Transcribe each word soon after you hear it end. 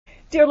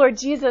Dear Lord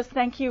Jesus,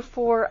 thank you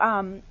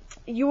for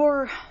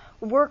your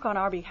work on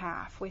our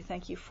behalf. We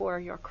thank you for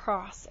your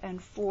cross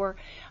and for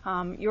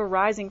your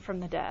rising from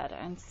the dead.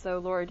 And so,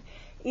 Lord,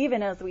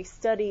 even as we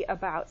study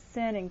about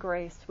sin and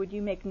grace, would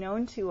you make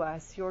known to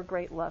us your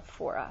great love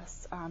for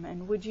us?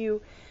 And would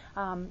you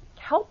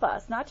help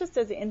us, not just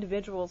as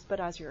individuals, but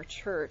as your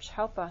church,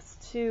 help us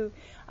to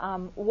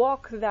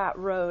walk that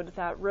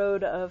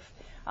road of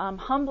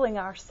humbling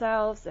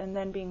ourselves and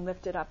then being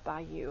lifted up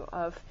by you,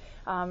 of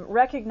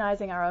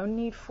recognizing our own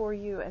need for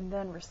you and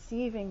then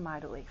receiving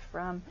mightily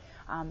from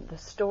the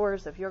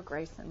stores of your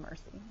grace and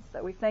mercy.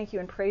 So we thank you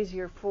and praise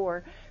you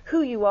for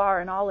who you are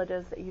and all it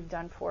is that you've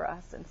done for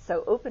us. And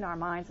so open our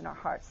minds and our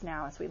hearts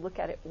now as we look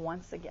at it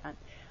once again.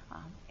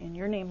 In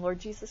your name, Lord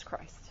Jesus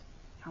Christ.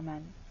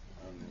 Amen.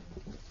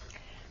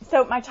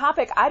 So my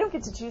topic, I don't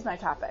get to choose my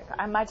topic.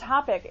 My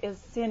topic is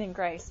sin and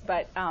grace,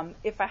 but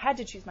if I had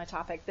to choose my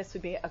topic, this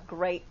would be a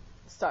great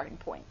starting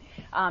point.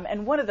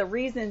 And one of the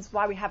reasons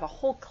why we have a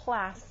whole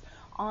class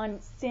on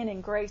sin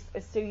and grace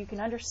is so you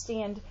can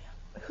understand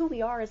who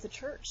we are as a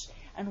church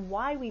and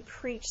why we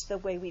preach the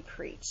way we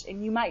preach.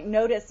 And you might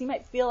notice, you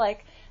might feel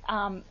like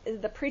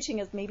the preaching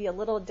is maybe a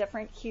little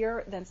different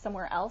here than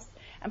somewhere else.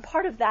 And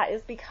part of that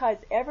is because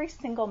every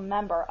single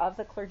member of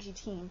the clergy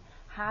team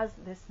has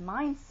this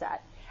mindset.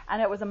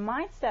 And it was a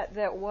mindset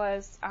that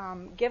was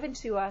given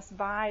to us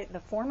by the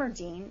former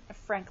dean,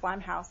 Frank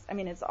Limehouse. I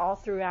mean, it's all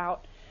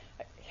throughout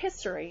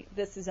history.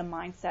 This is a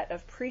mindset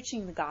of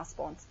preaching the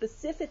gospel, and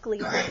specifically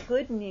the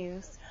good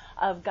news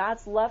of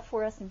God's love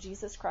for us in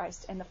Jesus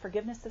Christ and the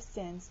forgiveness of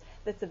sins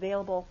that's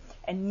available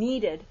and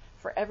needed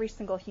for every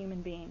single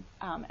human being.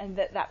 And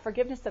that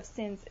forgiveness of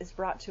sins is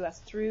brought to us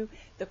through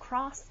the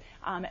cross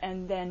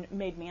and then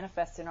made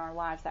manifest in our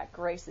lives. That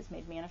grace is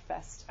made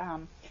manifest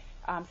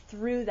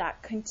through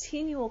that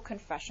continual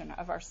confession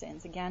of our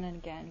sins again and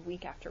again,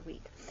 week after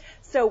week.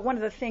 So one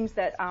of the things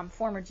that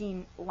former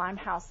Dean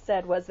Limehouse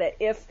said was that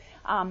if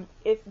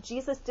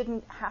Jesus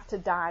didn't have to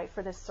die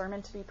for this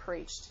sermon to be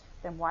preached,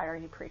 then why are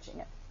you preaching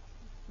it?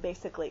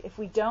 Basically, if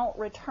we don't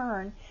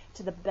return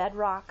to the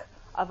bedrock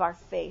of our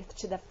faith,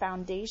 to the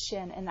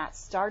foundation and that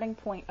starting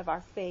point of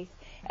our faith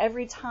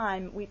every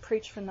time we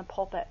preach from the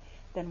pulpit,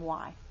 then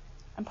why?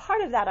 And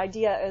part of that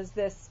idea is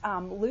this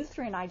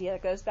Lutheran idea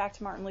that goes back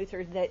to Martin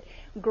Luther, that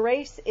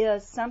grace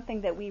is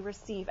something that we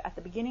receive at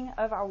the beginning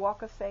of our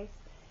walk of faith,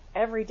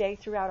 every day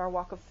throughout our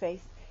walk of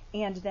faith,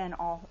 and then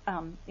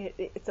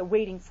it's a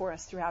waiting for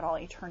us throughout all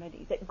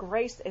eternity. That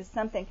grace is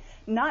something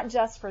not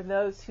just for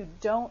those who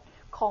don't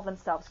call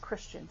themselves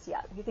Christians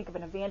yet. You think of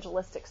an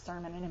evangelistic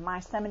sermon, and in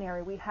my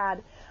seminary we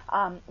had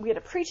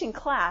a preaching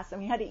class,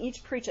 and we had to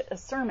each preach a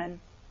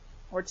sermon,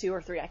 or two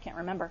or three, I can't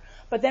remember.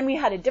 But then we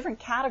had a different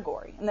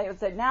category, and they would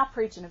say, now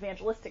preach an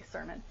evangelistic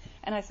sermon.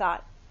 And I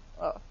thought,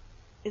 oh,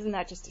 isn't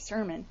that just a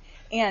sermon?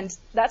 And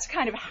that's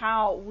kind of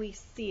how we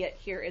see it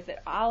here, is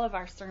that all of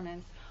our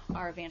sermons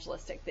are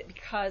evangelistic, that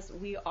because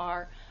we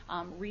are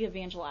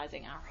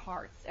re-evangelizing our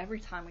hearts every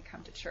time we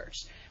come to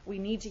church, we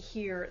need to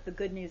hear the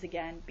good news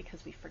again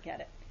because we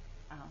forget it.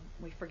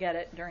 We forget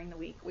it during the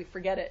week. We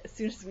forget it as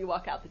soon as we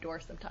walk out the door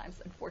sometimes,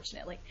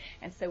 unfortunately.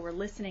 And so we're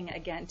listening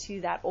again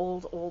to that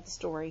old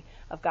story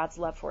of God's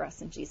love for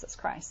us in Jesus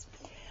Christ.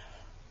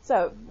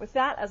 So with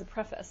that as a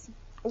preface,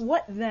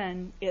 what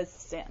then is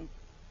sin?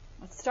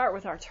 Let's start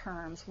with our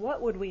terms.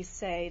 What would we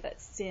say that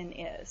sin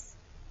is?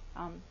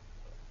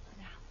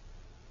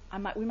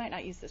 We might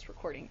not use this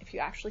recording. If you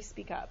actually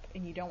speak up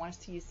and you don't want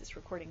us to use this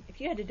recording, if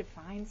you had to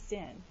define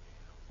sin,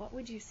 what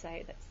would you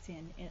say that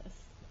sin is?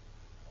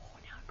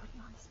 Putting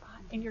you on the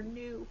spot, and you're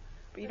new,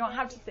 but you don't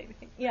have to say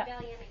anything. Yeah.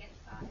 Rebellion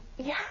against God.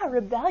 Yeah,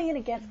 rebellion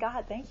against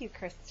God. Thank you,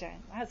 Kristen.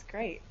 That's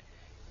great.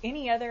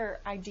 Any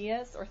other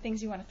ideas or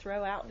things you want to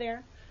throw out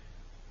there?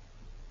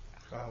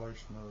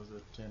 Violation of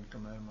the Ten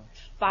Commandments.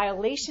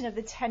 Violation of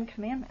the Ten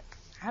Commandments.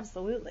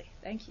 Absolutely.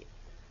 Thank you.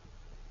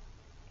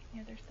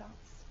 Any other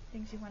thoughts?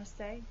 Things you want to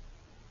say?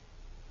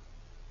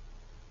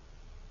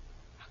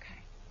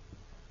 Okay.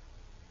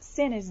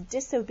 Sin is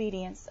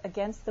disobedience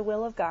against the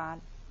will of God.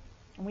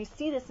 And we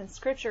see this in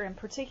Scripture, in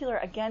particular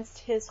against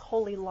His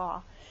holy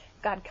law.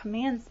 God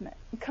commands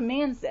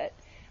it.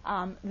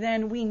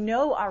 Then we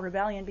know our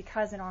rebellion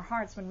because in our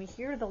hearts, when we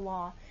hear the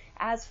law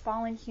as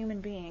fallen human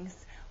beings,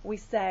 we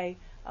say,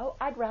 oh,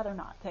 I'd rather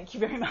not, thank you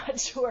very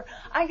much. Or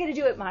I'm going to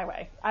do it my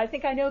way. I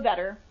think I know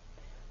better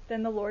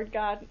than the Lord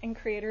God and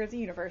Creator of the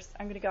universe.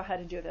 I'm going to go ahead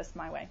and do this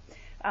my way.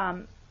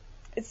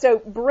 So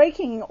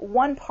breaking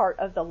one part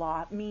of the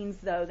law means,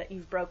 though, that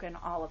you've broken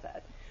all of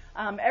it.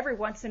 Every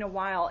once in a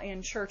while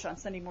in church on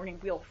Sunday morning,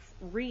 we'll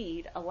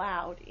read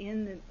aloud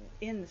in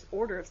this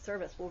order of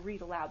service. We'll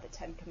read aloud the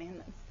Ten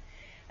Commandments,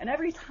 and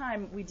every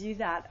time we do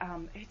that,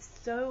 it's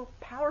so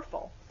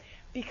powerful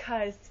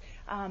because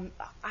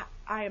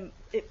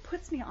it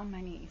puts me on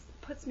my knees.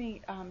 It puts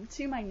me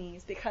to my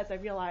knees because I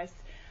realize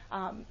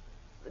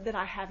that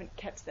I haven't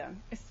kept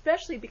them,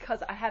 especially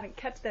because I haven't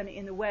kept them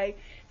in the way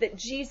that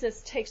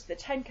Jesus takes the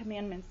 10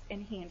 Commandments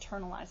and he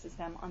internalizes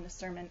them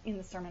in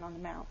the Sermon on the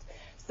Mount.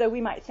 So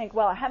we might think,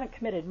 well, I haven't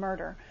committed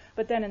murder,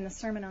 but then in the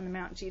Sermon on the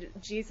Mount,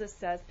 Jesus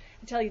says,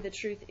 I tell you the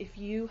truth, if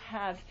you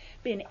have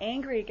been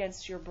angry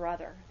against your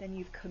brother, then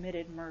you've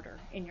committed murder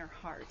in your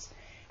heart.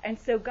 And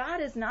so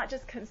God is not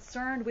just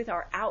concerned with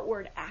our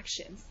outward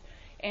actions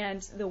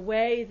and the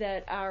way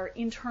that our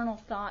internal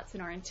thoughts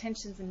and our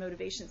intentions and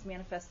motivations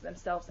manifest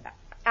themselves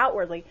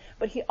outwardly,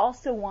 but he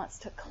also wants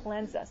to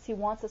cleanse us. He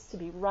wants us to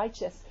be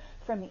righteous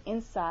from the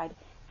inside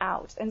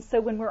out. And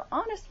so when we're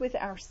honest with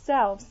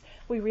ourselves,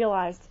 we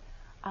realize,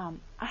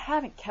 I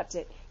haven't kept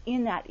it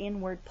in that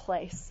inward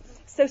place.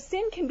 So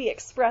sin can be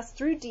expressed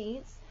through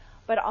deeds,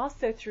 but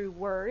also through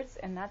words,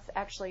 and that's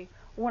actually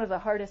one of the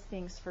hardest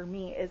things for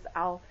me is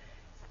I'll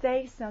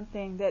say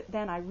something that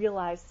then I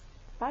realize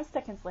 5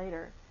 seconds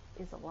later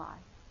is a lie.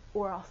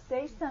 Or I'll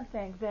say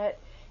something that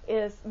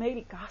is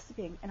maybe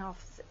gossiping, and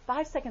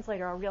 5 seconds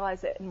later I'll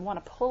realize it and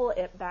want to pull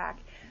it back.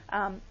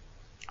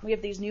 We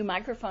have these new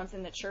microphones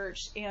in the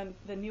church, and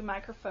the new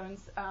microphones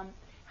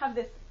have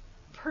this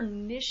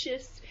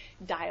pernicious,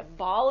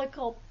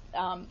 diabolical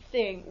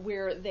thing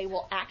where they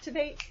will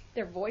activate,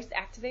 their voice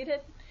activated.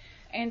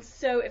 And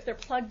so if they're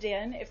plugged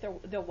in, if they're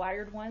the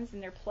wired ones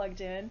and they're plugged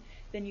in,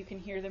 then you can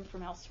hear them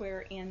from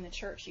elsewhere in the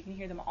church. You can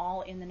hear them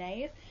all in the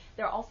nave.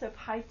 They're also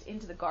piped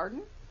into the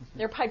garden.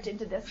 They're piped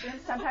into this room.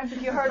 Sometimes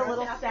if you heard a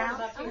little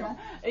sound,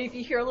 if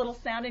you hear a little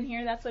sound in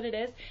here, that's what it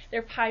is.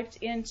 They're piped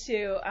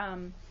into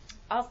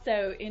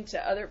also into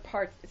other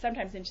parts,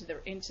 sometimes into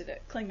the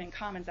Klingman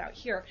Commons out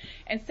here.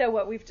 And so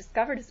what we've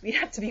discovered is we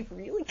have to be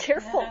really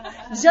careful.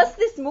 Just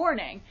this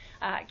morning,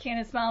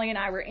 Candace, Molly, and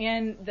I were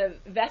in the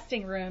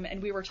vesting room,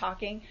 and we were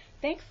talking.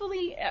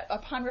 Thankfully,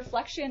 upon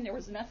reflection, there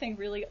was nothing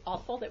really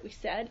awful that we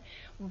said,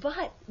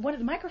 but one of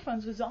the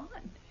microphones was on,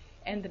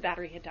 and the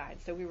battery had died,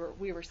 so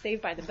we were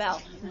saved by the bell.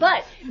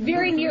 But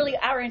very nearly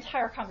our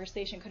entire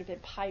conversation could have been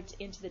piped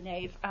into the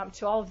nave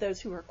to all of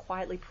those who were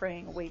quietly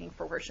praying, waiting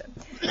for worship.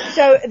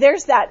 So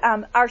there's that.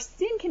 Our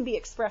sin can be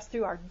expressed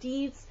through our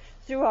deeds,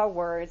 through our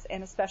words,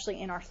 and especially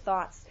in our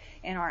thoughts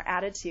and our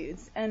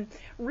attitudes. And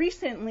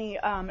recently,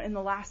 in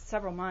the last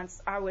several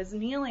months, I was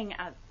kneeling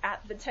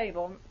at the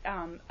table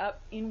up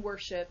in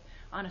worship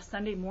on a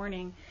Sunday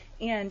morning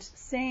and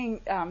saying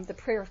the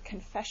prayer of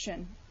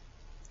confession.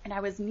 And I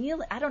was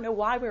kneeling. I don't know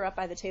why we were up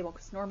by the table,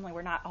 because normally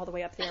we're not all the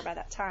way up there by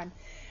that time.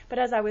 But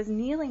as I was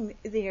kneeling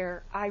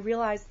there, I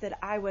realized that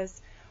I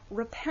was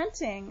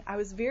repenting. I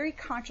was very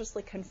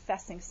consciously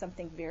confessing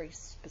something very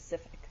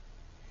specific.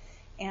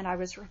 And I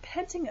was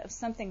repenting of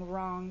something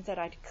wrong that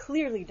I'd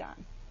clearly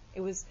done.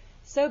 It was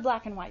so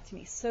black and white to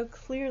me, so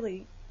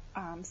clearly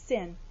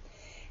sin.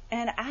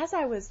 And as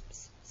I was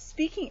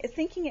thinking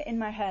it in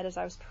my head, as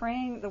I was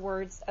praying the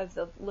words of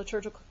the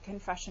liturgical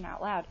confession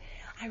out loud,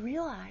 I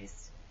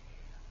realized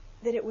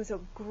that it was a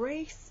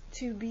grace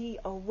to be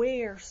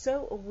aware,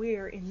 so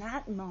aware in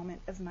that moment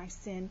of my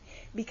sin,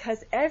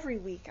 because every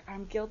week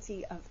I'm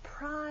guilty of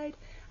pride,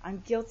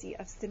 I'm guilty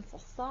of sinful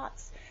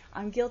thoughts,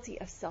 I'm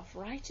guilty of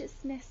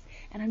self-righteousness,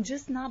 and I'm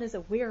just not as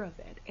aware of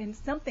it. And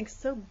something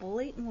so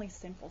blatantly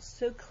sinful,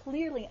 so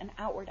clearly an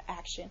outward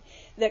action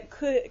that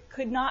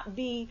could not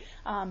be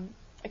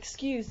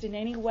excused in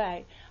any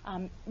way,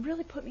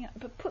 really put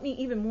me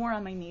even more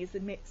on my knees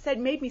and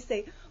made me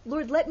say,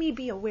 Lord, let me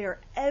be aware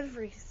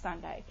every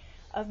Sunday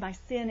of my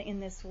sin in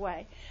this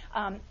way.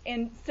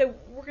 And so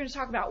we're going to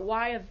talk about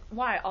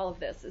why all of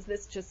this. Is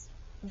this just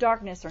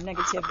darkness or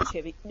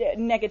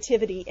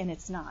negativity? And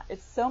it's not.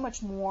 It's so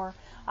much more.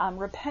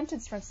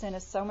 Repentance from sin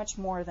is so much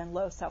more than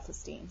low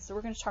self-esteem. So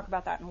we're going to talk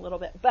about that in a little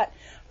bit. But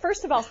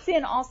first of all,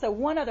 sin also,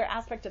 one other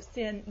aspect of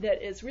sin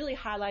that is really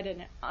highlighted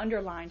and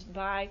underlined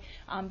by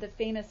the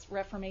famous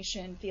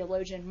Reformation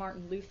theologian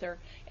Martin Luther,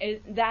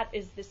 that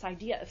is this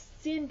idea of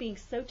sin being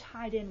so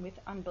tied in with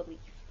unbelief.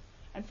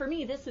 And for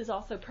me, this is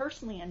also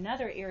personally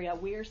another area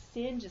where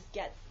sin just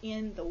gets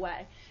in the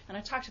way. And I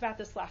talked about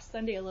this last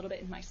Sunday a little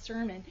bit in my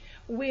sermon,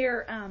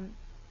 where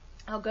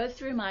I'll go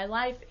through my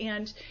life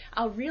and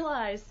I'll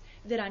realize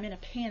that I'm in a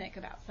panic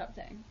about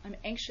something. I'm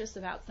anxious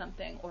about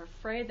something or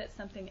afraid that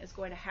something is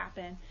going to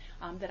happen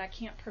that I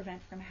can't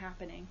prevent from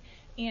happening.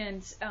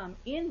 And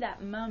in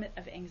that moment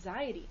of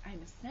anxiety,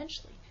 I'm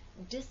essentially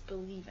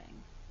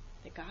disbelieving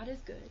that God is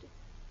good,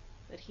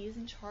 that He is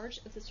in charge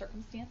of the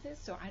circumstances,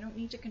 so I don't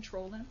need to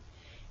control them.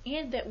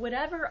 And that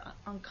whatever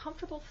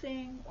uncomfortable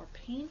thing or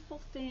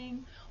painful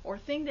thing or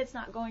thing that's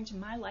not going to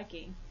my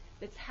liking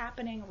that's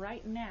happening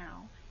right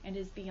now and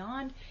is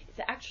beyond,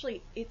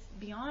 it's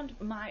beyond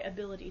my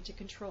ability to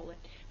control it.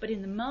 But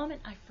in the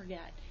moment I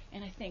forget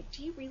and I think,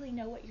 do you really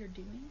know what you're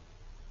doing?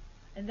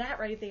 And that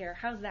right there,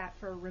 how's that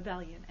for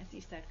rebellion, as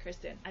you said,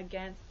 Kristen,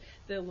 against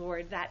the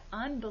Lord? That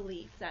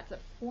unbelief, that's a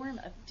form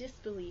of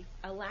disbelief,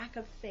 a lack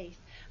of faith,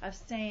 of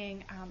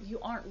saying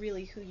you aren't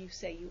really who you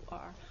say you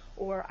are,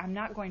 or I'm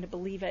not going to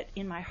believe it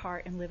in my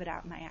heart and live it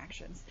out in my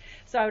actions.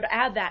 So I would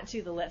add that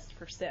to the list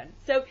for sin.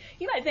 So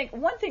you might think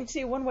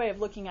one way of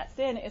looking at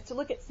sin is to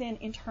look at sin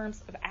in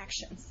terms of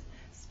actions.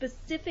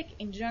 specific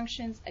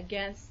injunctions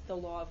against the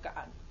law of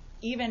God.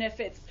 Even if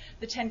it's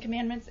the Ten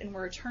Commandments and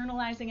we're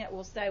eternalizing it,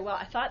 we'll say, well,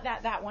 I thought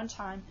that one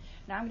time,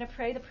 now I'm going to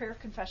pray the prayer of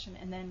confession,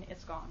 and then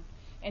it's gone.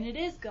 And it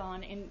is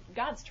gone in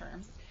God's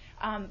terms,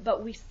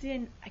 but we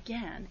sin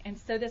again. And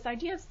so this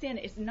idea of sin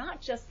is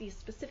not just these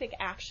specific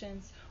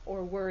actions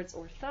or words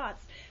or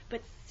thoughts,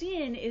 but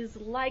sin is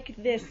like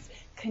this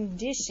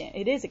condition.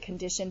 It is a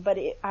condition, but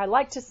I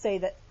like to say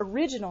that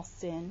original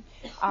sin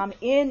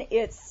in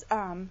its,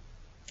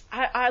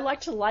 I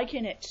like to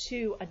liken it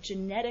to a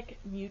genetic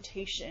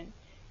mutation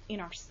in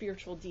our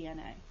spiritual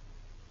DNA.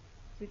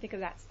 We think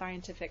of that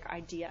scientific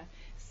idea.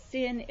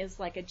 Sin is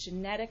like a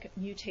genetic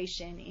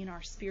mutation in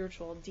our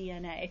spiritual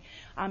DNA.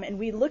 And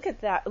we look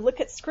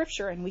at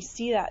Scripture, and we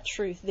see that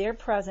truth. They're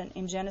present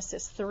in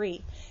Genesis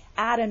 3.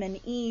 Adam and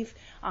Eve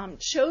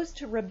chose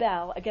to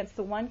rebel against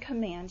the one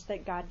command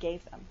that God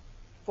gave them.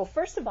 Well,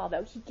 first of all,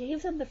 though, He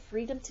gave them the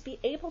freedom to be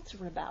able to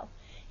rebel.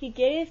 He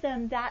gave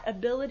them that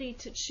ability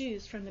to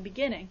choose from the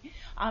beginning,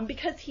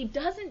 because He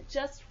doesn't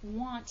just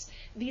want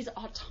these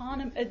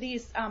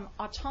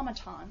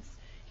automatons.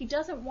 He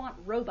doesn't want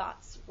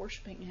robots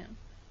worshiping Him,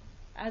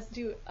 as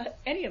do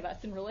any of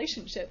us in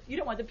relationship. You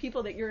don't want the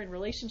people that you're in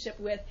relationship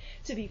with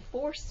to be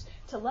forced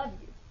to love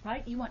you,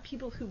 right? You want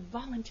people who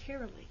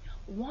voluntarily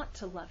want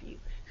to love you,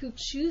 who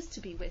choose to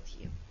be with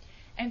you.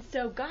 And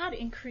so God,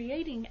 in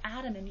creating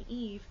Adam and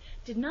Eve,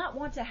 did not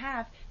want to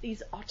have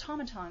these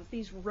automatons,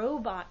 these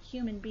robot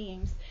human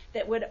beings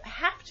that would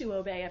have to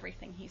obey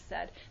everything He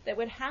said, that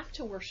would have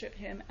to worship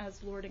Him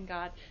as Lord and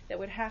God, that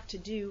would have to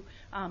do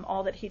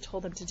all that He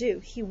told them to do.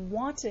 He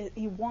wants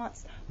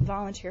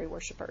voluntary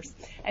worshipers.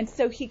 And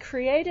so He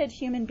created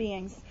human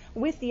beings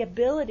with the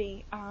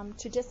ability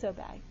to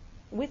disobey,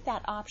 with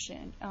that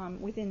option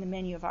within the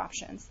menu of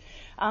options.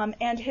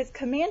 And His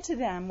command to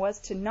them was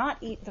to not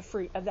eat the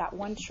fruit of that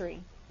one tree.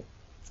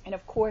 And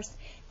of course,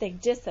 they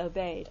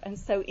disobeyed. And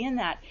so in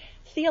that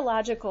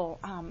theological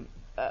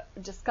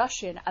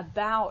discussion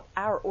about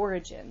our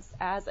origins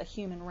as a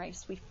human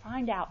race, we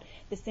find out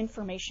this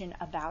information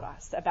about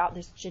us, about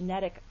this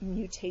genetic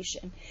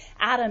mutation.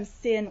 Adam's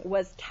sin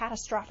was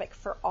catastrophic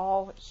for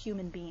all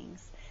human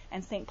beings.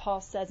 And St.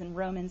 Paul says in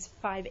Romans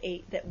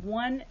 5:8 that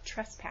one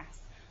trespass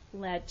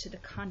led to the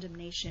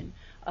condemnation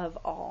of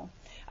all.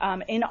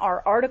 In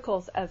our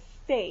articles of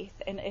faith,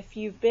 and if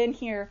you've been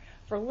here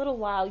for a little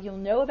while, you'll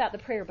know about the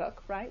prayer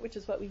book, right? Which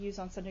is what we use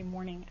on Sunday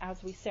morning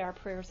as we say our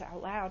prayers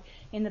out loud.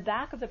 In the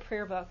back of the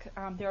prayer book,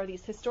 there are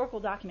these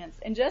historical documents,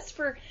 and just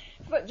for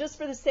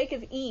the sake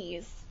of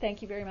ease,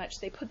 thank you very much,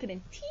 they put them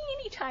in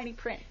teeny tiny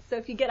print. So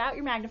if you get out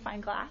your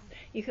magnifying glass,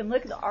 you can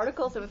look at the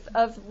articles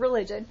of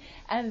religion,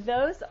 and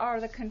those are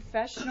the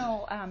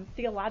confessional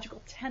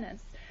theological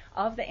tenets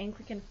of the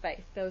Anglican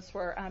faith. Those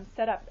were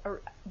set up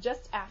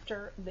just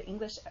after the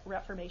English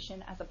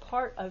Reformation as a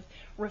part of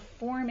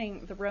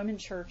reforming the Roman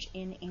Church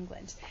in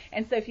England.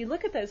 And so if you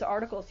look at those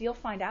articles, you'll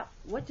find out,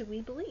 what do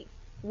we believe?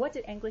 What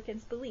did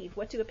Anglicans believe?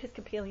 What do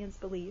Episcopalians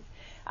believe?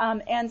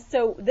 And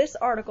so this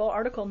article,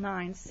 Article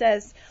 9,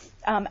 says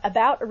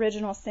about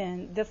original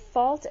sin, the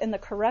fault and the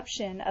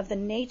corruption of the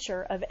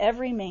nature of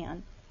every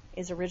man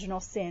is original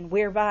sin,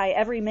 whereby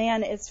every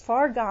man is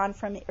far gone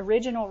from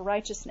original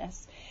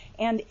righteousness,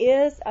 and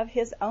is of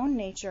his own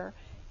nature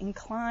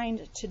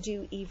inclined to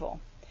do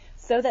evil,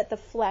 so that the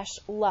flesh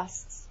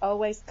lusts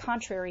always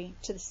contrary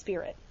to the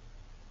Spirit.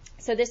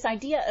 So this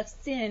idea of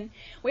sin,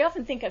 we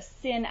often think of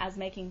sin as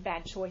making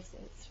bad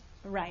choices,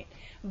 right?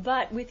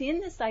 But within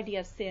this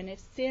idea of sin,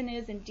 if sin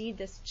is indeed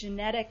this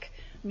genetic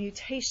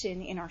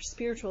mutation in our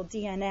spiritual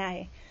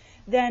DNA,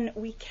 then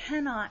we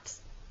cannot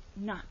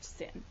not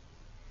sin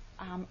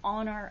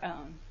on our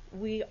own.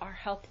 We are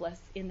helpless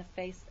in the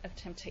face of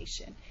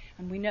temptation.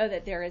 And we know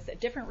that there is a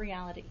different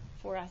reality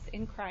for us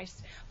in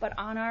Christ. But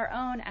on our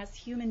own, as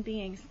human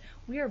beings,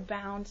 we are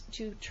bound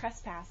to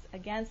trespass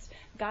against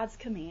God's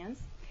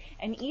commands.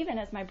 And even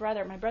as my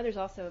brother's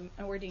also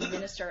an ordained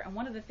minister, and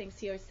one of the things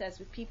he always says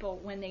with people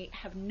when they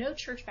have no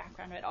church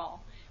background at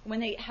all, when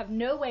they have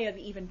no way of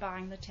even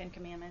buying the Ten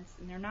Commandments,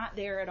 and they're not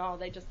there at all,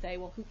 they just say,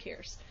 well, who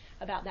cares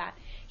about that?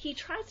 He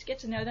tries to get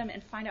to know them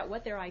and find out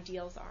what their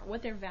ideals are,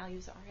 what their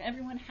values are.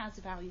 Everyone has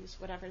values,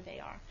 whatever they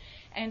are.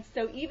 And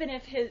so even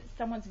if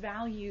someone's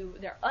value,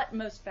 their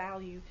utmost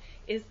value,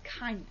 is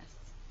kindness,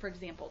 for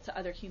example, to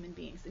other human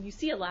beings, and you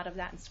see a lot of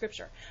that in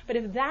Scripture, but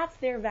if that's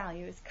their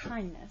value, is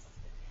kindness,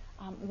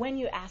 when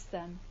you ask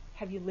them,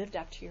 have you lived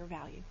up to your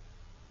value?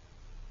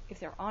 If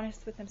they're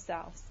honest with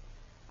themselves,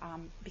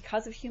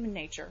 because of human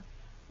nature,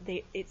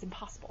 it's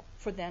impossible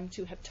for them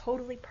to have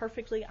totally,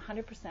 perfectly,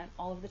 100%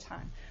 all of the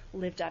time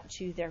lived up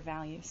to their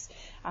values.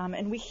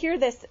 And we hear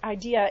this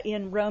idea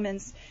in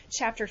Romans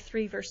chapter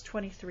 3, verse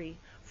 23.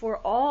 For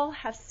all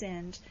have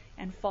sinned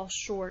and fall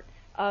short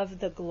of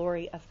the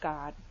glory of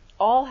God.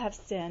 All have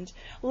sinned.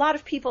 A lot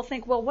of people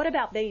think, well, what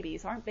about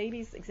babies? Aren't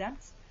babies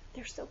exempt?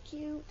 They're so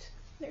cute.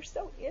 they're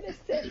so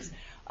innocent.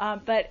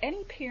 But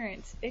any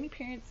parents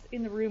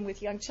in the room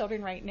with young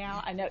children right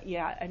now, I know.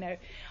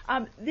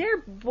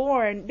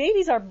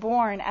 Babies are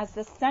born as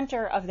the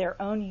center of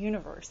their own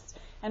universe.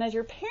 And as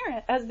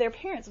their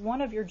parents,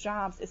 one of your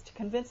jobs is to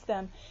convince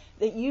them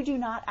that you do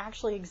not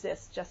actually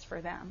exist just for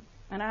them.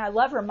 And I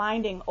love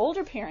reminding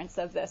older parents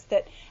of this,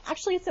 that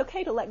actually it's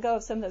okay to let go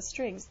of some of those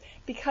strings,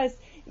 because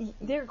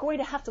they're going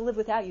to have to live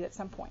without you at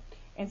some point.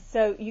 And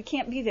so you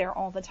can't be there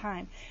all the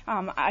time.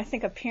 I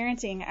think of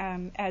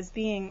parenting as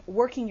being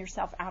working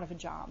yourself out of a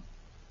job,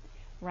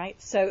 right?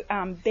 So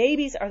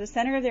babies are the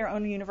center of their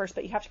own universe,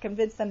 but you have to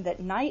convince them that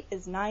night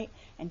is night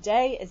and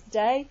day is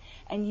day,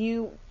 and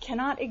you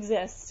cannot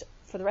exist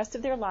for the rest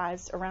of their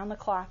lives around the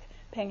clock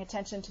paying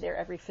attention to their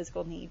every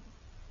physical need.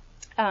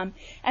 And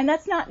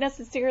that's not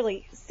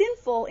necessarily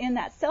sinful in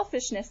that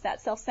selfishness,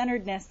 that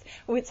self-centeredness.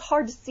 It's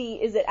hard to see,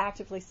 is it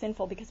actively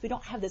sinful, because we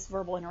don't have this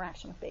verbal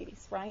interaction with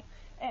babies, right?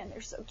 And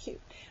they're so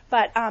cute.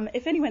 But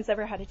if anyone's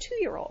ever had a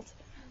 2-year-old,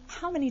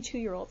 how many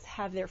 2-year-olds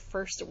have their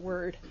first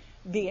word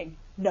being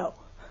no?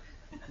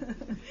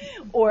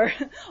 Or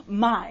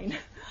mine?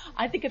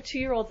 I think of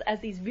 2-year-olds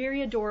as these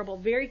very adorable,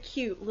 very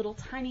cute little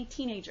tiny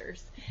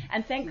teenagers.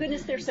 And thank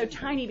goodness they're so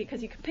tiny,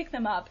 because you can pick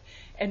them up,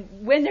 and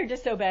when they're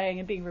disobeying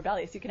and being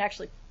rebellious, you can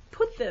actually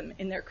put them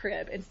in their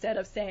crib instead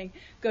of saying,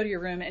 go to your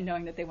room, and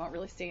knowing that they won't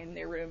really stay in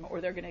their room or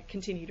they're going to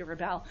continue to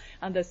rebel.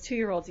 Those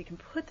 2-year-olds, you can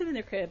put them in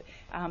their crib,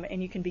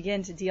 and you can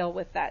begin to deal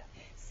with that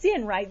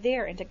sin right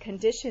there and to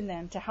condition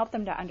them, to help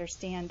them to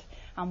understand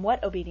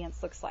what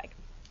obedience looks like.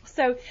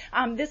 So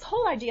this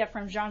whole idea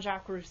from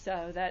Jean-Jacques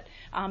Rousseau that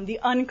the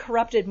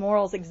uncorrupted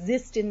morals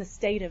exist in the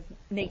state of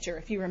nature.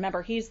 If you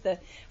remember, he's the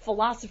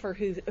philosopher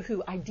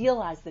who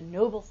idealized the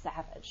noble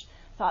savage,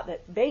 thought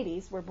that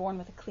babies were born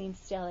with a clean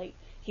slate.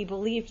 He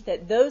believed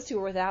that those who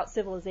were without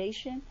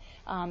civilization,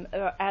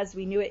 as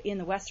we knew it in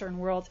the Western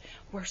world,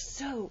 were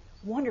so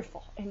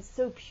wonderful and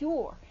so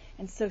pure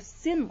and so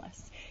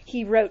sinless.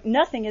 He wrote,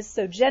 "Nothing is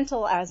so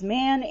gentle as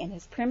man in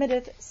his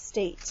primitive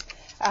state."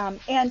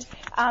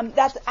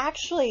 That's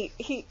actually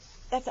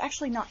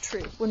not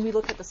true when we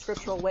look at the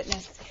scriptural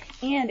witness,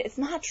 and it's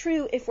not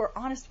true if we're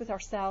honest with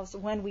ourselves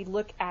when we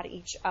look at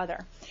each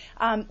other.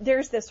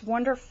 There's this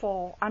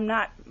wonderful.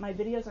 My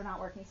videos are not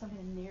working, so I'm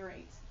going to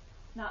narrate.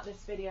 Not this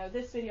video.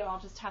 This video I'll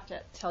just have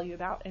to tell you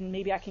about, and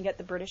maybe I can get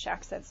the British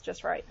accents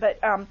just right. But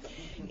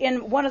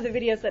in one of the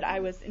videos that I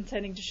was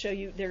intending to show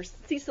you, there's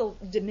Cecil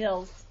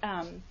DeMille's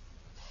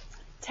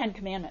 10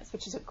 Commandments,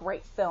 which is a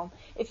great film.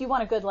 If you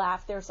want a good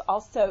laugh, there's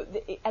also,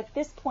 at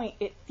this point,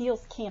 it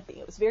feels campy.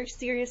 It was very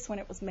serious when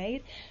it was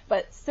made,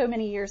 but so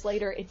many years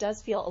later, it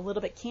does feel a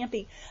little bit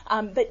campy.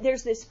 But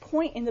there's this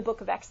point in the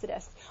book of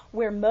Exodus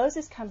where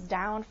Moses comes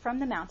down from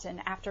the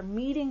mountain after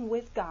meeting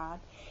with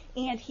God,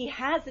 and he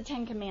has the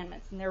 10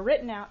 Commandments, and they're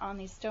written out on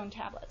these stone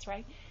tablets,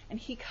 right? And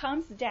he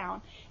comes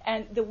down,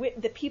 and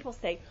the people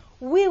say,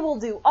 "We will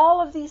do all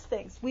of these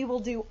things. We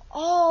will do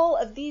all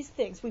of these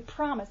things. We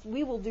promise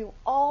we will do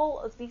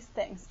all of these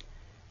things."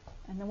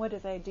 And then what do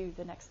they do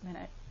the next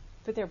minute?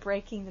 But they're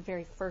breaking the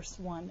very first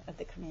one of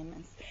the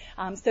commandments.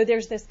 So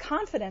there's this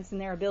confidence in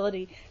their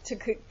ability to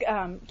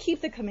keep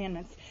the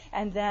commandments,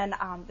 and then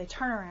they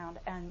turn around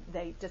and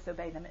they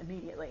disobey them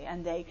immediately,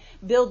 and they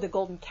build the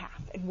golden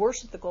calf and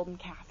worship the golden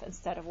calf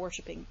instead of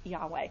worshiping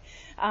Yahweh.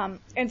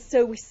 And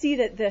so we see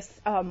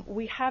that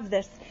we have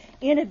this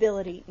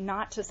inability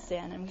not to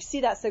sin, and we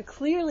see that so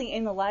clearly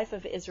in the life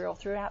of Israel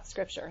throughout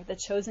Scripture, the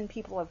chosen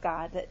people of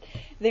God, that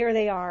there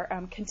they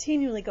are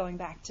continually going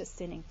back to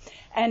sinning.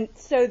 And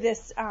so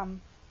this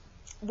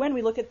when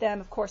we look at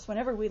them, of course,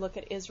 whenever we look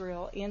at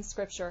Israel in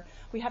Scripture,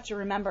 we have to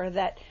remember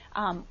that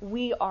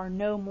we are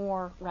no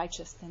more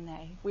righteous than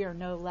they. We are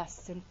no less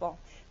sinful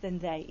than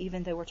they,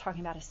 even though we're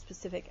talking about a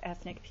specific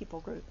ethnic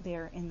people group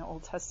there in the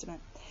Old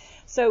Testament.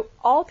 So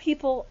all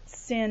people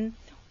sin.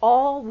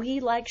 All we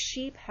like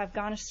sheep have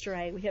gone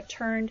astray. We have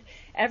turned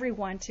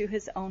everyone to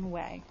his own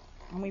way.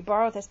 And we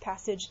borrow this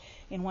passage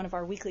in one of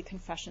our weekly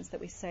confessions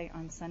that we say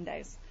on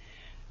Sundays.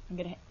 I'm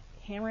going to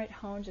hammer it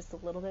home just a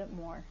little bit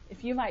more.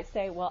 If you might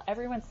say, well,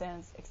 everyone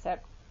sins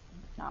except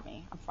not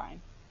me, I'm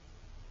fine.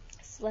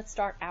 So let's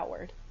start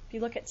outward. If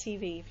you look at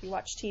TV, if you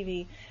watch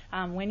TV,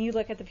 when you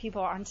look at the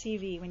people on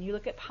TV, when you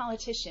look at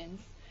politicians,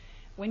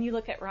 when you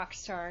look at rock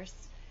stars,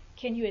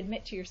 can you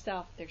admit to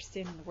yourself there's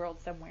sin in the world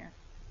somewhere?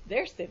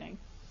 They're sinning,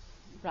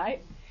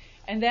 right?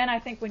 And then I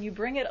think when you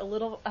bring it a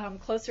little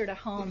closer to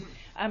home,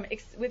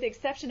 with the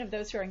exception of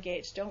those who are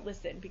engaged, don't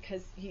listen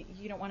because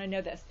you don't want to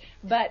know this.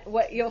 But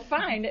what you'll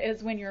find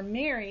is when you're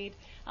married,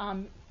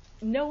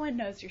 no one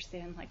knows your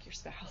sin like your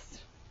spouse,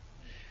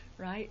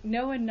 right?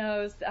 No one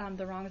knows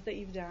the wrongs that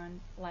you've done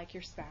like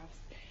your spouse.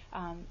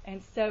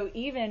 And so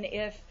even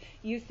if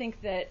you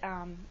think that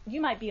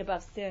you might be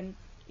above sin,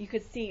 you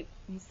could see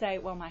and say,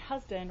 well, my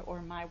husband or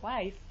my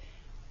wife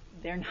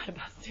they're not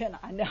above sin.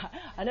 I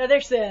know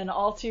their sin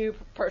all too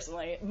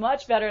personally,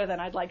 much better than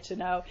I'd like to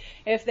know.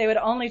 If they would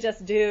only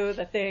just do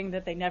the thing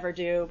that they never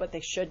do, but they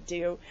should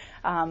do,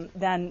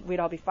 then we'd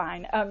all be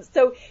fine.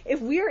 So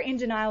if we're in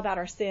denial about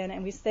our sin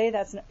and we say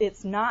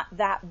it's not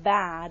that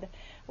bad,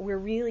 we're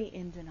really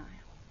in denial.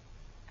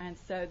 And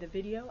so the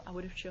video I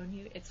would have shown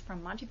you, it's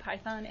from Monty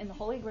Python and the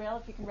Holy Grail,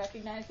 if you can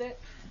recognize it.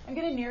 I'm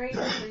going to narrate it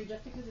for you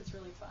just because it's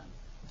really fun.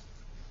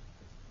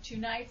 Two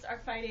knights are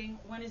fighting.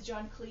 One is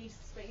John Cleese,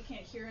 but you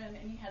can't hear him,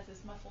 and he has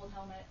this muffled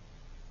helmet.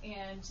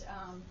 And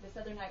this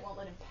other knight won't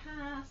let him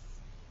pass,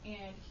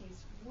 and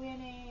he's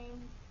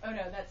winning. Oh,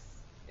 no,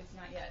 it's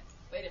not yet.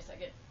 Wait a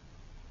second.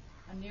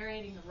 I'm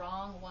narrating the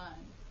wrong one.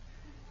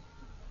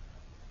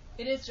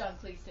 It is John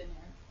Cleese in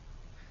there.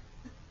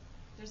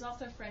 There's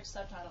also French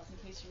subtitles in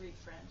case you read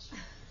French.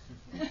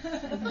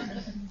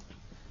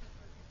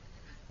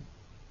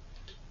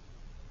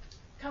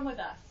 Come with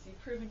us.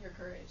 You've proven your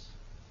courage.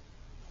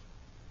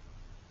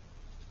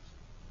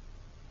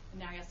 And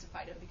now he has to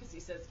fight him because he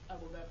says, I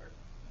will never, or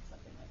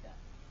something like that.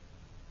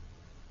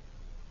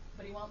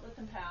 But he won't let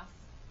them pass.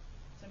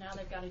 So now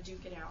they've got to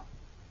duke it out.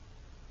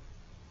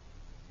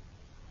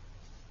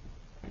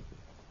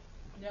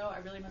 No, I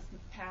really must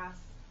pass.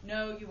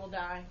 No, you will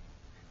die.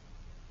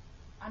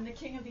 I'm the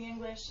king of the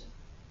English.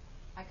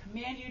 I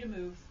command you to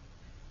move.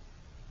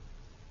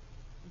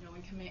 No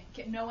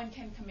one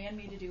can command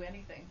me to do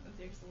anything. Oh,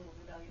 there's a little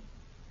rebellion.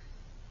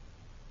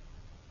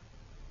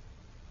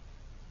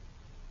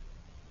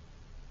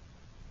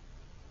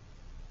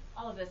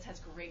 All of this has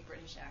great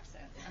British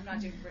accents. I'm not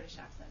doing British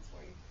accents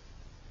for you.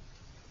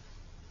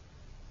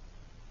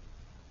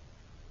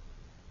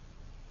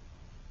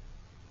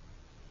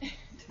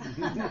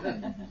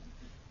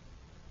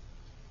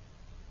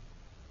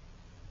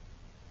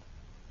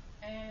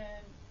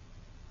 And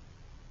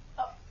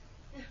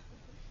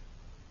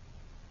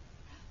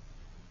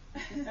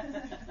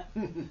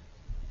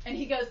and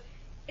he goes,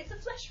 it's a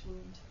flesh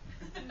wound.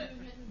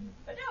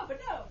 But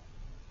no.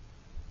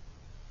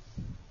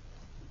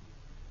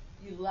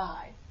 You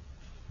lie.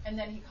 And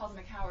then he calls him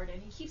a coward,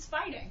 and he keeps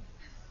fighting,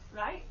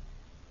 right?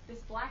 This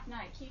Black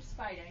Knight keeps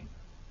fighting.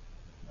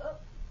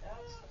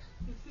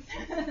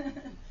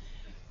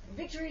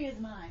 Victory is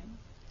mine.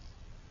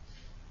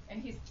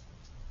 And he's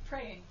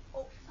praying.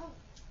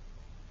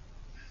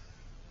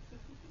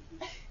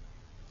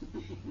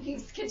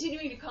 He's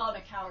continuing to call him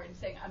a coward and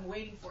saying, I'm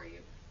waiting for you.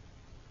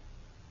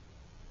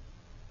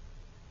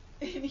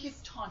 And he's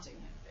taunting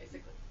him,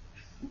 basically.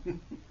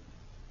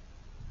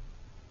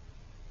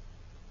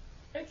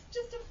 It's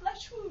just a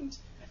flesh wound.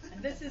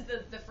 And this is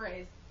the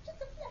phrase, just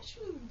a flesh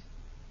wound.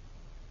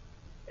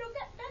 It'll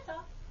get better.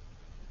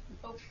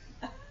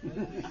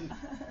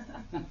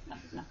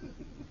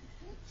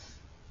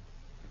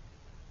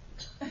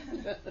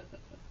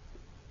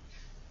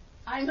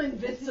 I'm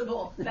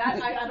invincible.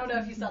 That I don't know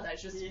if you saw that.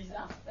 It's just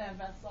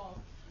that song.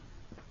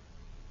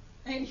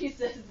 And he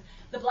says,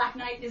 the Black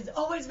Knight is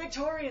always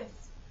victorious.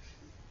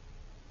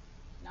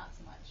 Not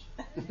so much.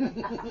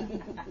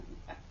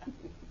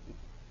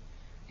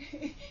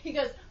 He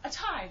goes, a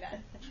tie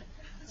then.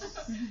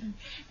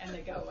 And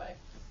they go away.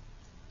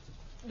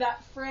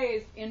 That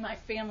phrase in my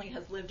family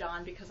has lived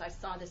on because I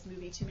saw this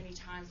movie too many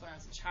times when I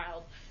was a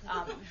child.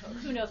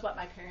 Who knows what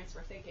my parents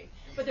were thinking.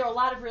 But there are a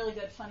lot of really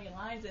good funny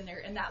lines in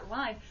there. And that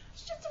line,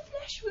 it's just a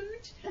flesh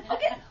wound. I'll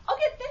get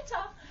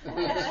better.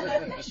 It's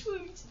just a flesh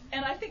wound.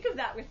 And I think of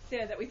that with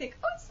sin, that we think,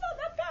 oh, it's not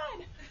that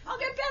bad. I'll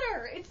get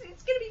better. It's going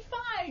to be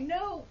fine.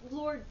 No,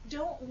 Lord,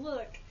 don't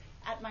look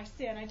at my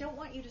sin. I don't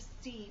want you to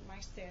see my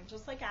sin.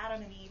 Just like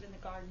Adam and Eve in the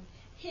garden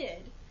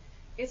hid.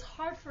 It's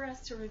hard for us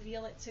to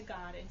reveal it to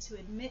God and to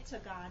admit to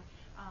God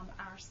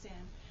our sin.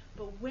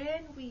 But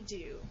when we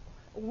do,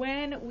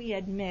 when we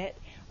admit,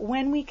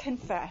 when we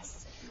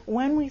confess,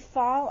 when we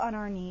fall on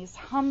our knees,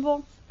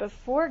 humble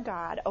before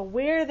God,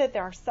 aware that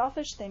there are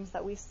selfish things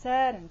that we've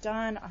said and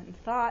done and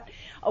thought,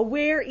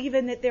 aware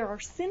even that there are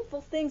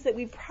sinful things that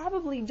we've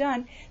probably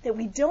done that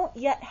we don't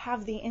yet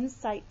have the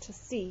insight to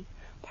see,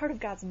 part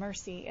of God's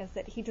mercy is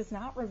that He does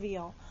not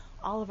reveal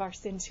all of our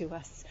sin to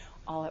us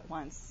all at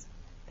once.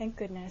 Thank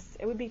goodness.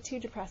 It would be too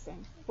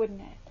depressing,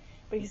 wouldn't it?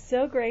 But He's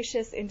so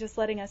gracious in just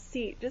letting us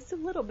see just a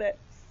little bit,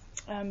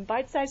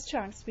 bite-sized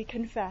chunks. We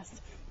confess.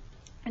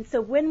 And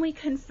so when we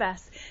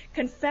confess,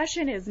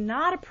 confession is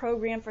not a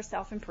program for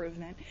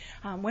self-improvement.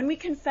 When we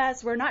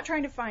confess, we're not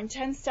trying to find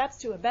 10 steps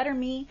to a better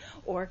me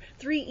or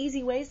 3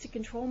 easy ways to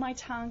control my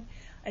tongue.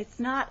 It's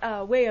not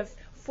a way of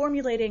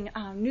formulating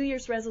New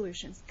Year's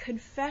resolutions.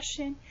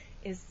 Confession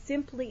is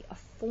simply a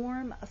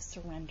form of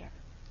surrender.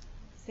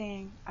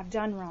 Saying, I've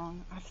done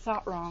wrong, I've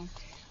thought wrong,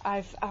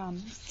 I've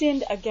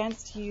sinned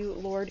against you,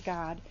 Lord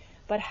God,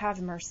 but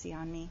have mercy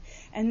on me.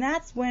 And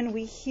that's when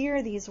we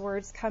hear these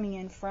words coming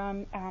in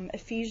from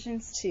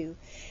Ephesians 2.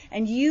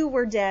 And you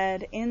were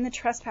dead in the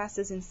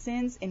trespasses and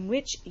sins in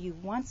which you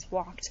once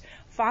walked,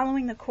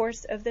 following the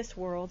course of this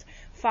world,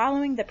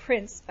 following the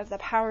prince of the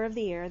power of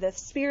the air, the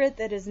spirit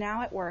that is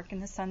now at work in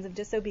the sons of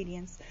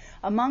disobedience,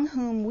 among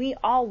whom we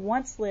all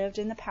once lived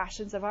in the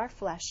passions of our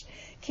flesh,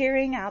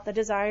 carrying out the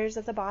desires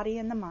of the body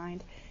and the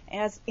mind,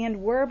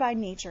 and were by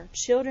nature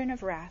children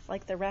of wrath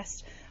like the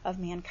rest of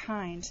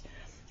mankind.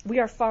 We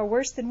are far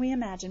worse than we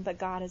imagine, but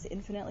God is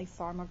infinitely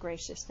far more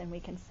gracious than we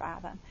can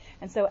fathom.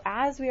 And so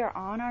as we are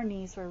on our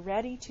knees, we're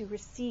ready to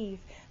receive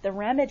the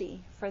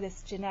remedy for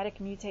this genetic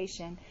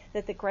mutation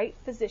that the great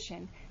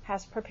physician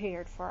has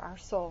prepared for our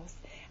souls.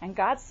 And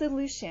God's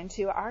solution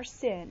to our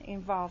sin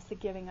involves the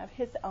giving of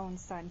his own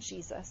Son,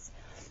 Jesus.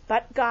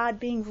 But God,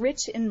 being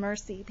rich in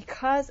mercy,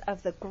 because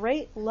of the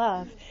great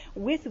love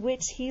with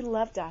which he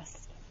loved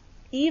us,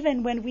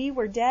 even when we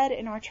were dead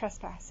in our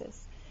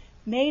trespasses,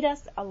 made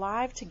us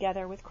alive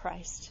together with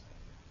Christ.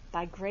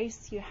 By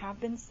grace you have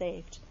been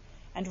saved,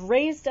 and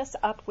raised us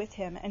up with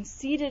him, and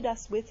seated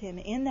us with him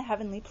in the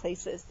heavenly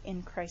places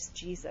in Christ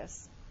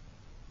Jesus.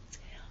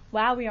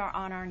 While we are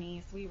on our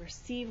knees, we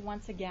receive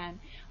once again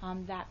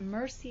that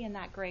mercy and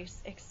that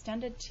grace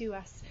extended to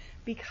us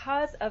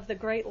because of the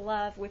great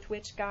love with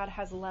which God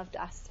has loved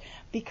us,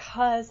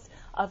 because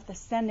of the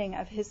sending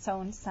of his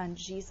own Son,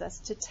 Jesus,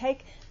 to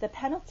take the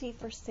penalty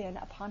for sin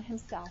upon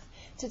himself,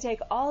 to take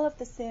all of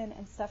the sin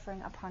and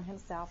suffering upon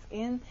himself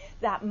in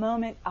that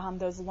moment,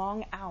 those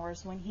long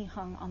hours when he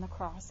hung on the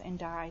cross and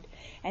died.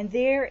 And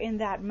there in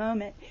that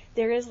moment,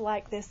 there is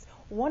like this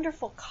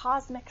wonderful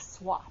cosmic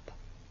swap.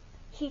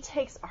 He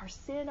takes our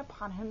sin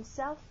upon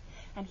himself,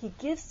 and he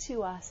gives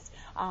to us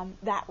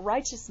that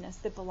righteousness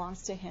that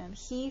belongs to him.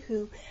 He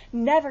who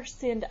never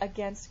sinned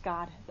against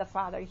God the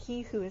Father,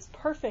 he who is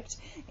perfect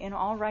in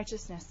all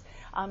righteousness,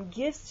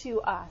 gives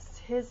to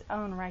us his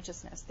own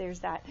righteousness.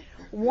 There's that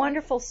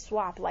wonderful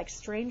swap, like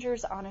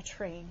strangers on a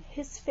train.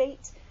 His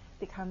fate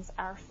becomes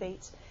our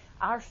fate.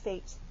 Our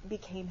fate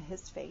became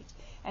his fate.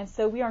 And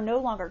so we are no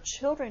longer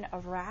children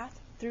of wrath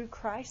through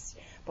Christ,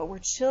 but we're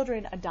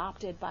children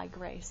adopted by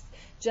grace.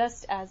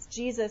 Just as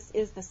Jesus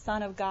is the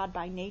Son of God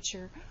by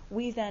nature,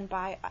 we then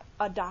by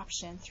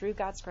adoption through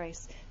God's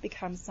grace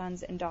become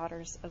sons and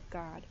daughters of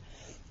God.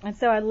 And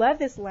so I love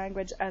this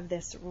language of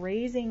this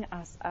raising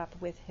us up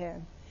with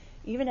him,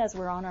 even as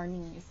we're on our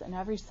knees. And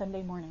every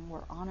Sunday morning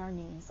we're on our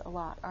knees a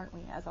lot, aren't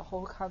we, as a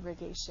whole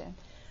congregation.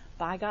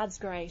 By God's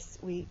grace,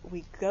 we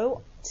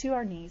go to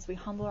our knees, we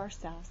humble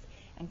ourselves,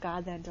 and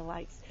God then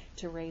delights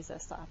to raise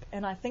us up.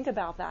 And I think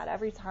about that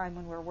every time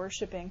when we're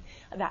worshiping,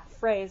 that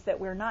phrase that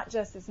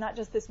it's not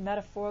just this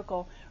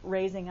metaphorical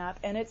raising up,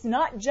 and it's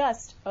not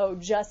just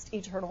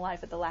eternal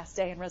life at the last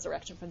day and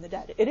resurrection from the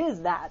dead. It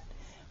is that.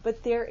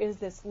 But there is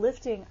this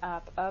lifting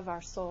up of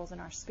our souls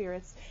and our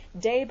spirits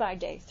day by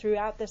day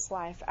throughout this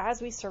life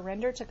as we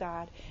surrender to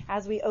God,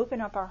 as we open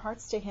up our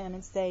hearts to him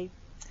and say,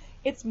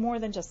 it's more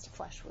than just a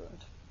flesh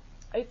wound.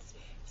 It's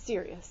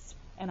serious,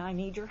 and I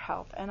need your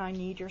help, and I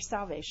need your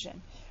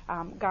salvation.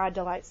 God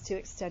delights to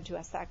extend to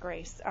us that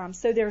grace.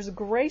 So there's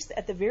grace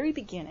at the very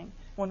beginning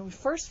when we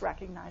first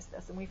recognize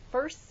this and we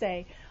first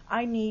say,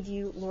 I need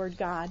you, Lord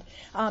God.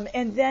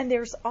 And then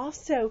there's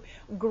also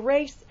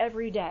grace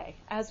every day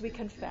as we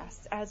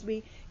confess, as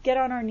we get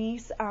on our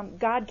knees.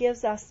 God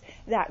gives us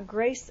that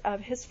grace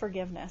of his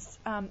forgiveness.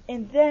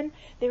 And then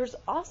there's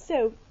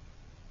also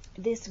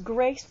this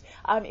grace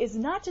is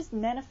not just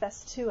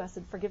manifest to us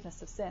in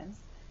forgiveness of sins,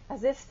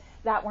 as if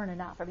that weren't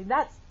enough. I mean,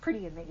 that's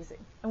pretty amazing.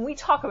 And we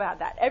talk about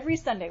that. Every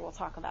Sunday we'll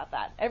talk about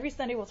that. Every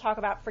Sunday we'll talk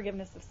about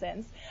forgiveness of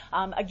sins.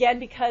 Again,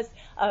 because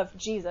of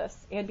Jesus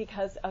and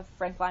because of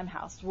Frank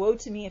Limehouse. Woe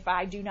to me if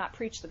I do not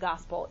preach the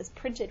gospel is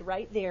printed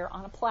right there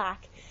on a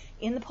plaque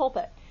in the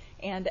pulpit.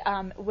 And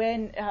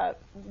when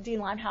Dean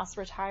Limehouse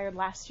retired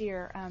last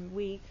year,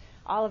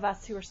 all of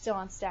us who are still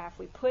on staff,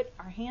 we put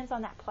our hands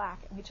on that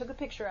plaque and we took a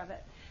picture of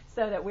it,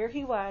 so that where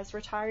he was,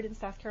 retired in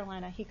South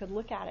Carolina, he could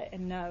look at it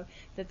and know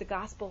that the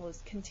gospel is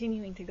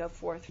continuing to go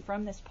forth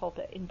from this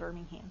pulpit in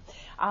Birmingham.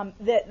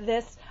 That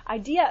this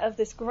idea of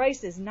this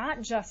grace is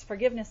not just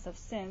forgiveness of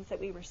sins that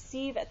we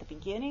receive at the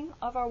beginning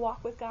of our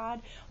walk with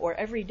God or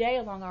every day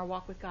along our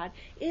walk with God.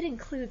 It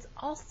includes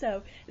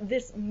also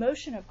this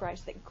motion of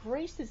grace, that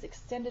grace is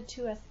extended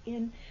to us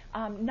in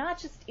not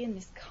just in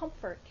this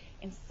comfort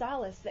and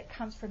solace that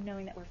comes from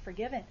knowing that we're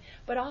forgiven,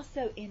 but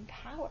also in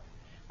power.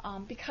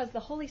 Because the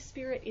Holy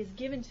Spirit is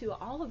given to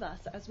all of us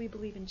as we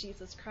believe in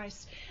Jesus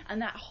Christ.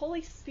 And that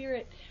Holy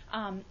Spirit,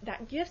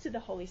 that gift of the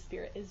Holy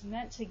Spirit is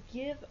meant to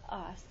give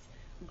us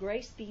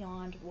grace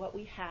beyond what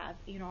we have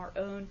in our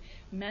own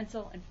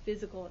mental and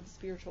physical and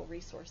spiritual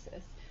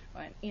resources.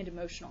 And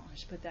emotional, I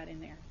should put that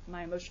in there.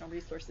 My emotional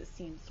resources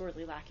seem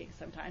sorely lacking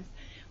sometimes.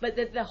 But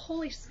that the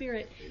Holy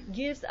Spirit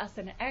gives us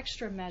an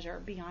extra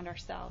measure beyond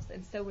ourselves.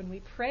 And so when we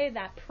pray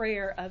that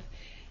prayer of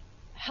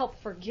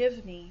help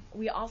forgive me,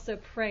 we also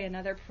pray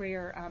another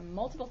prayer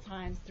multiple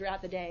times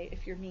throughout the day.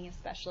 If you're me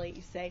especially,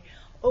 you say,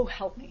 oh,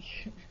 help me.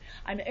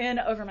 I'm in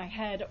over my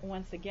head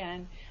once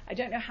again. I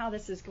don't know how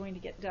this is going to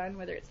get done,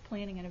 whether it's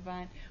planning an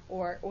event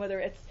or whether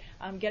it's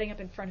getting up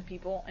in front of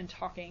people and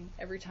talking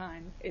every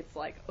time. It's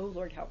like, oh,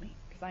 Lord, help me,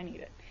 because I need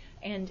it.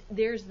 And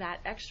there's that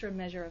extra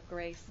measure of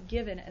grace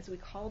given as we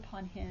call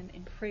upon him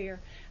in prayer,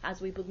 as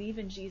we believe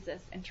in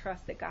Jesus and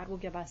trust that God will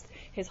give us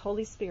his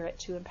Holy Spirit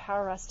to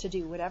empower us to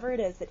do whatever it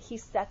is that he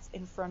sets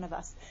in front of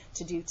us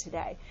to do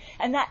today.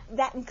 And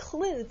that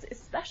includes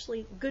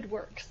especially good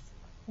works.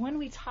 When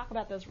we talk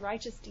about those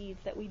righteous deeds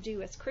that we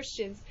do as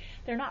Christians,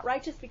 they're not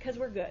righteous because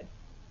we're good.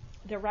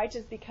 They're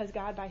righteous because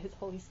God, by his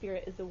Holy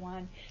Spirit, is the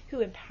one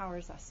who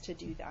empowers us to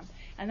do them.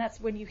 And that's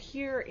when you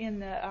hear in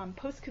the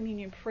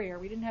post-communion prayer,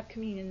 we didn't have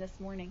communion this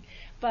morning,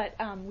 but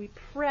we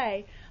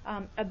pray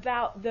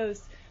about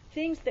those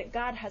things that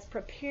God has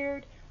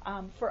prepared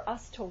for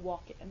us to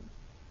walk in.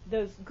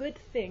 Those good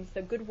things,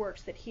 the good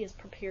works that he has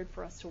prepared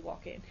for us to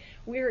walk in.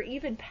 We're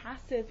even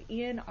passive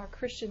in our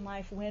Christian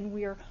life when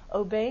we're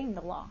obeying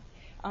the law.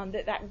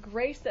 That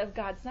grace of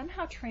God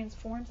somehow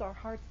transforms our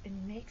hearts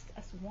and makes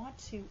us want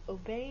to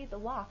obey the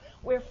law.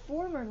 Where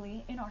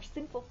formerly in our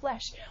sinful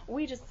flesh,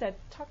 we just said,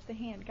 touch the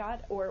hand,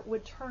 God, or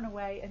would turn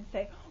away and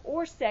say,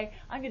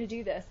 I'm going to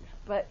do this,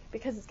 but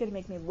because it's going to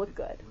make me look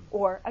good.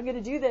 Or I'm going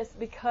to do this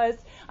because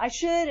I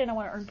should and I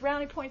want to earn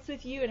brownie points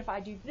with you. And if I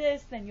do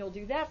this, then you'll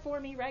do that for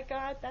me, right,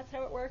 God? That's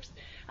how it works.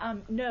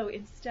 No,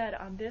 instead,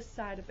 on this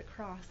side of the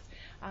cross,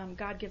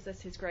 God gives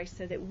us his grace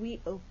so that we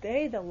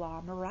obey the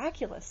law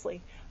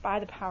miraculously by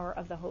the power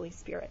of the Holy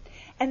Spirit.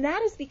 And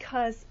that is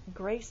because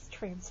grace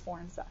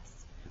transforms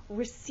us.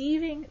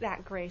 Receiving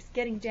that grace,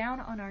 getting down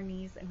on our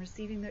knees and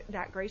receiving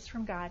that grace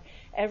from God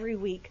every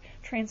week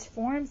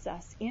transforms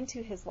us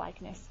into his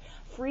likeness,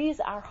 frees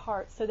our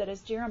hearts so that,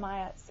 as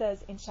Jeremiah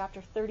says in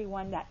chapter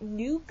 31, that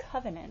new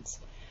covenant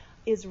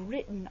is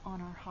written on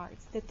our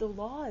hearts, that the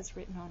law is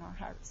written on our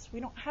hearts.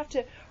 We don't have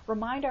to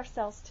remind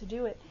ourselves to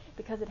do it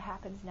because it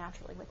happens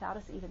naturally without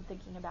us even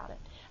thinking about it.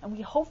 And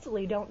we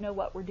hopefully don't know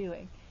what we're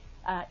doing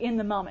in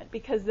the moment,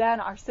 because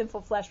then our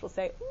sinful flesh will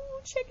say,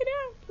 ooh, check it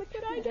out, look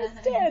what I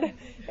just did.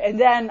 And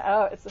then,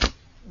 it's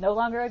no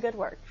longer a good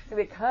work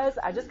because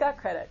I just got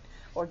credit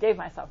or gave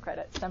myself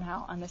credit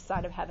somehow on this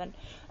side of heaven.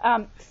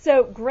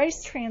 So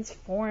grace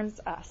transforms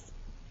us.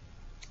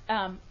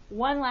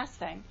 One last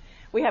thing.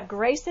 We have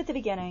grace at the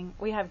beginning.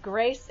 We have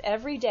grace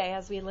every day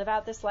as we live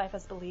out this life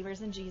as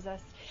believers in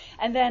Jesus.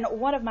 And then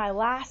one of my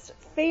last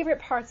favorite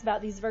parts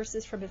about these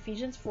verses from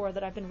Ephesians 4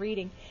 that I've been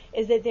reading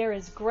is that there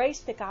is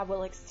grace that God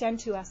will extend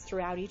to us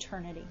throughout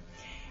eternity.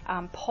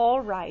 Paul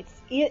writes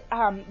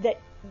that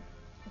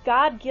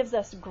God gives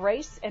us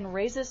grace and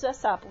raises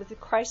us up with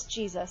Christ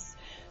Jesus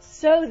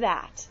so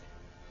that,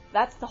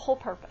 that's the whole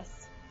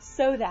purpose,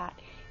 so that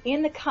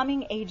in the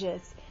coming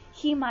ages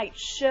he might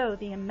show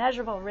the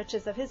immeasurable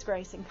riches of his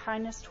grace and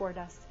kindness toward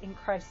us in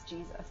Christ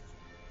Jesus.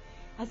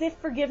 As if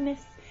forgiveness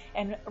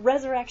and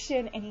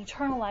resurrection and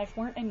eternal life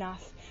weren't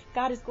enough,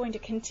 God is going to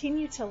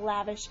continue to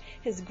lavish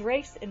his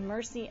grace and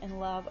mercy and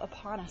love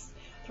upon us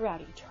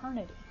throughout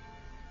eternity.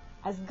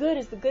 As good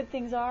as the good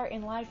things are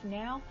in life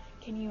now,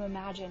 can you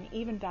imagine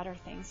even better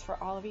things for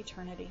all of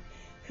eternity?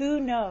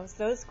 Who knows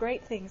those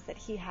great things that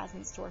he has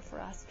in store for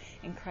us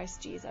in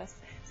Christ Jesus?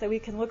 So we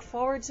can look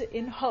forward to,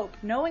 in hope,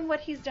 knowing what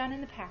he's done in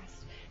the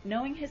past,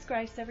 knowing his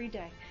grace every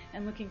day,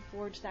 and looking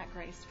forward to that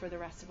grace for the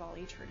rest of all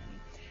eternity.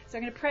 So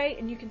I'm going to pray,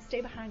 and you can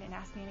stay behind and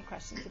ask me any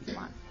questions if you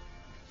want.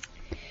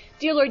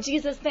 Dear Lord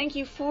Jesus, thank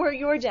you for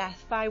your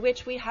death by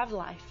which we have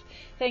life.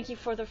 Thank you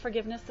for the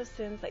forgiveness of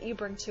sins that you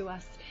bring to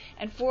us,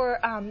 and for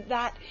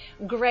that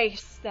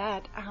grace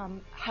that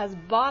has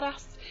bought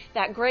us,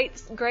 that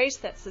great grace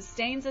that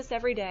sustains us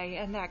every day,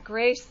 and that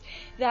grace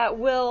that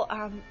will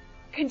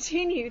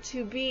continue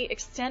to be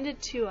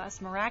extended to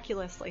us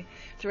miraculously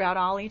throughout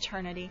all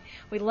eternity.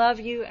 We love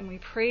you, and we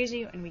praise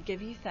you, and we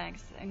give you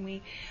thanks, and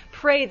we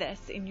pray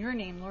this in your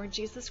name, Lord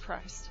Jesus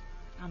Christ.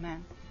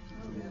 Amen.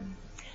 Amen.